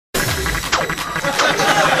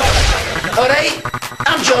Alright,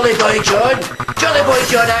 I'm Jolly Boy John. Jolly Boy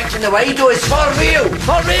John acting the Wido is for real.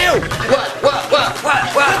 For real. What?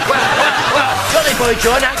 Jolly Boy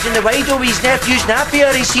John acting the Wido with his nephew's nappy or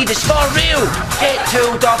he said it's for real. Get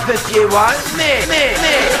tooled up if you want me.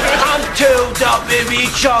 I'm tooled up with wee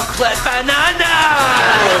chocolate bananas.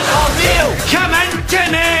 For real. Come into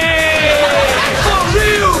me. For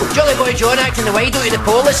real. Jolly Boy John acting the Wido to the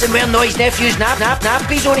police and wearing all his nephew's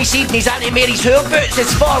nappies on his seat and his Auntie Mary's hair boots.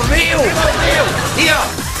 It's for real. Here,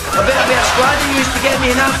 I better be a squad who used to get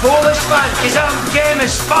me in that Polish fan, cause I'm game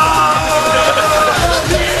as fuck!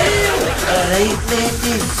 Alright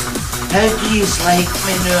ladies, how do you like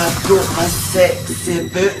me now I've got my sexy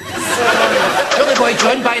boots on? Jolly Boy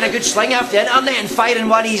John buying a good sling off the internet and firing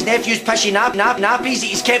one of his nephew's pishy nappies that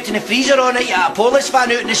he's kept in the freezer all night at a Polish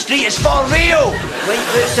fan out in the street. It's for real! White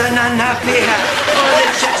boots and a nappy hat, all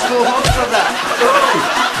the chicks go home for that.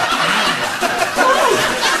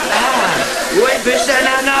 White boots and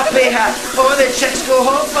a nappy hat, all the chicks go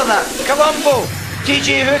home for that. Columbo,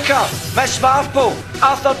 TJ Hooker, Miss Marple,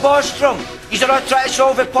 Arthur Bostrom. He's all trying to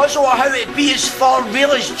solve a puzzle of how it be as for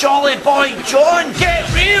real as Jolly Boy John. Get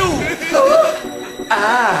real!